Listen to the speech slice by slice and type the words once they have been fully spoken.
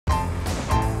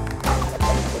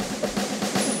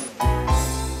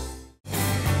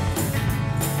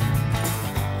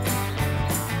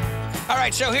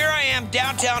right, so here I am,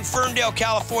 downtown Ferndale,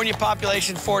 California,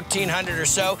 population 1,400 or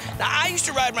so. Now, I used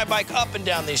to ride my bike up and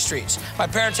down these streets. My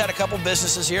parents had a couple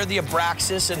businesses here, the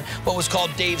Abraxas and what was called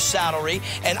Dave's Saddlery,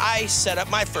 and I set up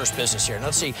my first business here. Now,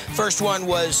 let's see, first one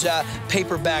was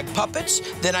paper bag puppets,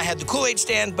 then I had the Kool-Aid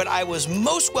stand, but I was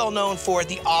most well known for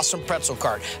the awesome pretzel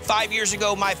cart. 5 years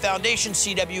ago, my foundation,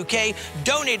 CWK,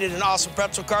 donated an awesome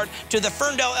pretzel cart to the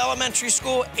Ferndale Elementary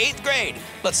School, 8th grade.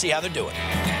 Let's see how they're doing.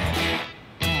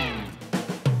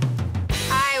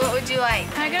 What would you like?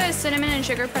 Can I get a cinnamon and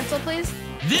sugar pretzel, please?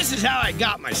 This is how I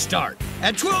got my start.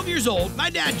 At 12 years old, my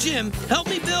dad, Jim, helped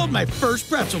me build my first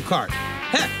pretzel cart.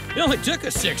 Heck, it only took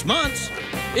us 6 months.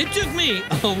 It took me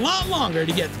a lot longer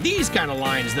to get these kind of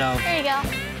lines, though. There you go.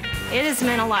 It has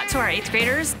meant a lot to our 8th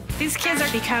graders. These kids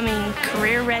are becoming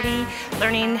career ready,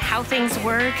 learning how things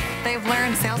work. They've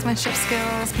learned salesmanship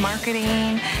skills, marketing,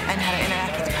 and how to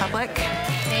interact with the public.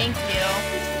 Thank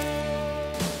you.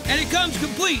 And it comes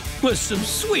complete with some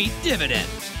sweet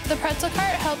dividends. The pretzel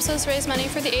cart helps us raise money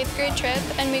for the 8th grade trip,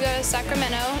 and we go to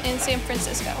Sacramento and San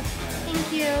Francisco.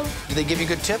 Thank you. Do they give you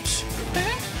good tips?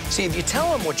 See, if you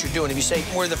tell them what you're doing, if you say,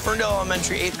 we're the Ferndale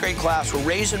Elementary 8th grade class, we're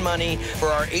raising money for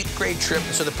our 8th grade trip,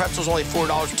 so the pretzel's only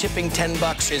 $4, tipping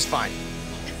 $10 is fine.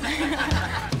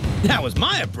 That was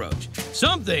my approach.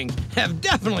 Some things have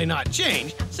definitely not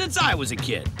changed since I was a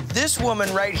kid. This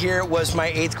woman right here was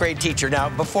my 8th grade teacher. Now,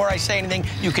 before I say anything,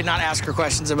 you cannot ask her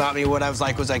questions about me, what I was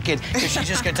like as a kid, because she's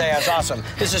just gonna tell you I was awesome.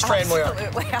 This is Fran Moyer.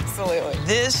 Absolutely, absolutely.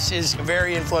 This is a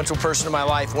very influential person in my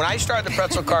life. When I started the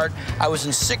pretzel cart, I was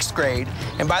in 6th grade,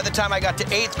 and by the time I got to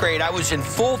 8th grade, I was in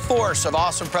full force of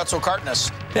awesome pretzel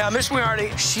cartness. Now, Miss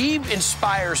Moriarty, she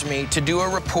inspires me to do a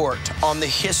report on the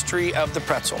history of the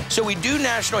pretzel. So we do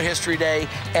National History Day,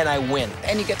 and I win.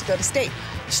 And you get to go to state.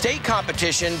 State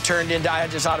competition turned into I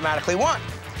just automatically won.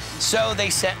 So they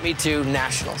sent me to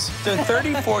nationals. So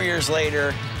 34 years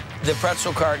later, the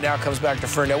pretzel cart now comes back to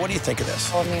Ferndale. What do you think of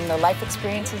this? Well, I mean, the life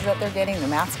experiences that they're getting, the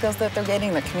math skills that they're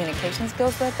getting, the communication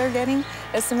skills that they're getting,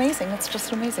 it's amazing. It's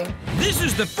just amazing. This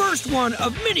is the first one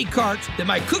of many carts that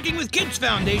my Cooking with Kids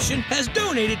Foundation has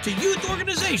donated to youth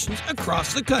organizations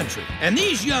across the country. And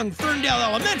these young Ferndale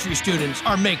Elementary students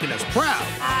are making us proud.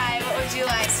 Hi, what would you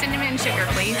like? Cinnamon and sugar,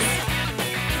 please.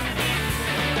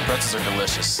 The pretzels are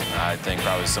delicious. I think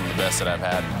probably some of the best that I've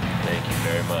had. Thank you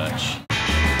very much.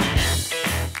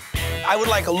 I would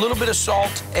like a little bit of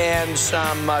salt and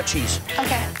some cheese.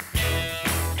 Okay.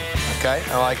 Okay,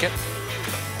 I like it.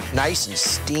 Nice and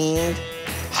steamed,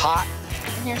 hot.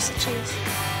 And here's the cheese.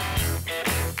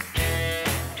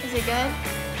 Is it good?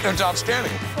 It's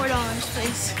outstanding. $4,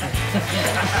 please.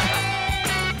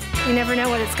 You never know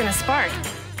what it's going to spark.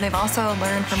 They've also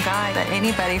learned from Guy that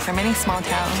anybody from any small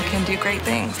town can do great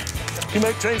things. Can you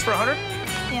make change for 100?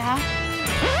 Yeah.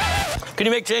 Can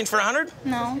you make change for 100?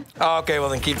 No. Oh, okay, well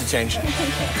then keep the change.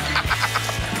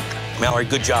 Mallory,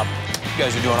 good job. You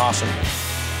guys are doing awesome.